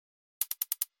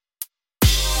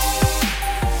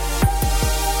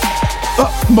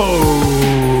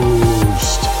utmost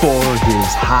for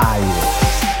his highest.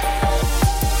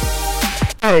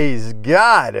 Praise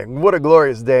God, and what a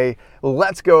glorious day.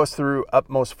 Let's go through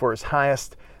utmost for his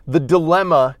highest, the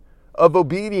dilemma of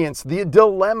obedience. The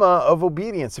dilemma of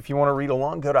obedience. If you want to read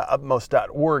along, go to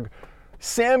utmost.org.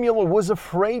 Samuel was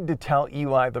afraid to tell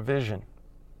Eli the vision.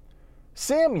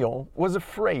 Samuel was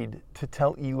afraid to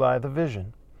tell Eli the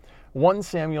vision. 1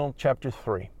 Samuel chapter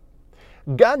 3.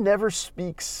 God never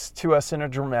speaks to us in a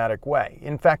dramatic way.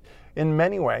 In fact, in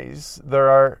many ways,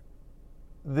 that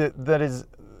is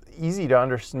easy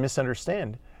to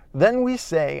misunderstand. Then we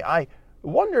say, I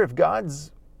wonder if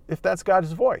that's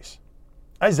God's voice.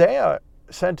 Isaiah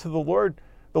said to the Lord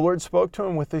spoke to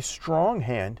him with a strong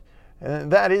hand,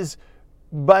 and that is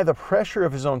by the pressure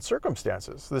of his own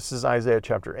circumstances. This is Isaiah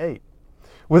chapter 8.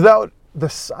 Without the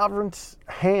sovereign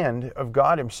hand of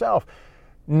God himself,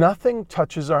 nothing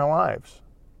touches our lives.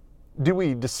 Do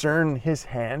we discern his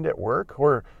hand at work,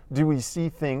 or do we see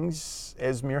things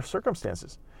as mere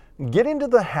circumstances? Get into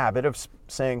the habit of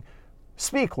saying,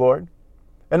 "Speak, Lord."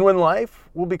 And when life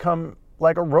will become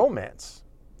like a romance,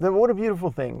 then what a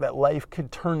beautiful thing that life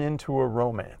could turn into a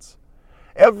romance.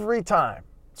 Every time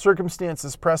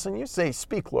circumstances press on you, say,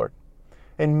 "Speak, Lord,"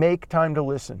 and make time to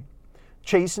listen.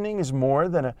 Chastening is more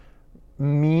than a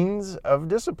means of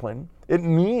discipline. It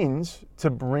means to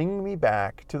bring me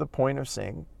back to the point of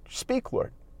saying, "Speak,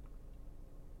 Lord."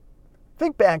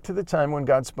 Think back to the time when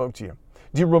God spoke to you.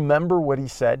 Do you remember what he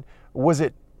said? Was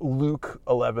it Luke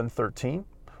 11:13?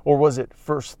 Or was it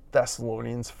 1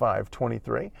 Thessalonians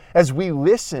 5:23? As we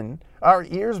listen, our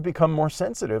ears become more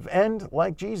sensitive, and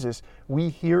like Jesus, we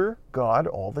hear God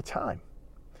all the time.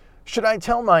 Should I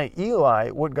tell my Eli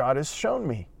what God has shown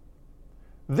me?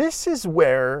 This is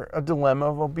where a dilemma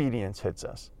of obedience hits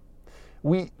us.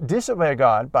 We disobey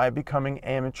God by becoming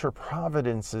amateur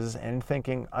providences and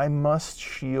thinking, I must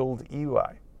shield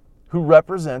Eli, who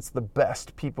represents the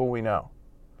best people we know.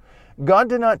 God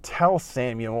did not tell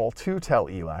Samuel to tell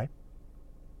Eli.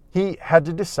 He had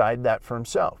to decide that for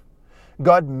himself.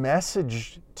 God's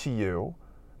message to you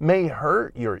may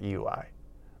hurt your Eli,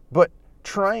 but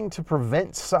trying to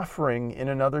prevent suffering in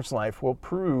another's life will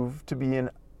prove to be an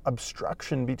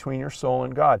obstruction between your soul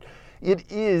and God.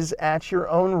 It is at your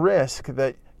own risk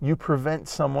that you prevent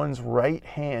someone's right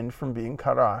hand from being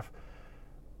cut off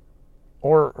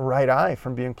or right eye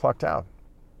from being plucked out.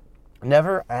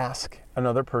 Never ask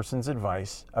another person's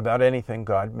advice about anything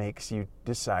God makes you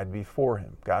decide before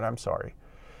him. God, I'm sorry.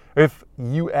 If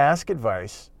you ask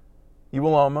advice, you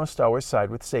will almost always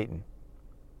side with Satan.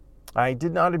 I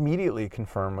did not immediately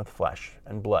confirm with flesh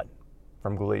and blood,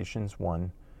 from Galatians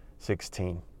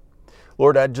 1:16.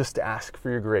 Lord, I just ask for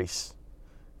your grace.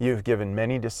 You have given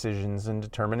many decisions and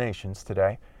determinations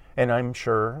today, and I'm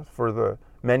sure for the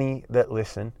many that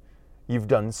listen, you've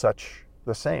done such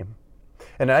the same.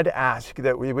 And I'd ask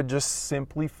that we would just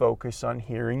simply focus on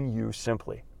hearing you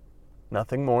simply.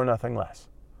 Nothing more, nothing less.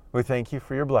 We thank you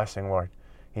for your blessing, Lord.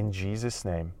 In Jesus'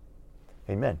 name,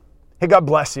 amen. Hey, God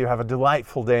bless you. Have a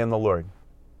delightful day in the Lord.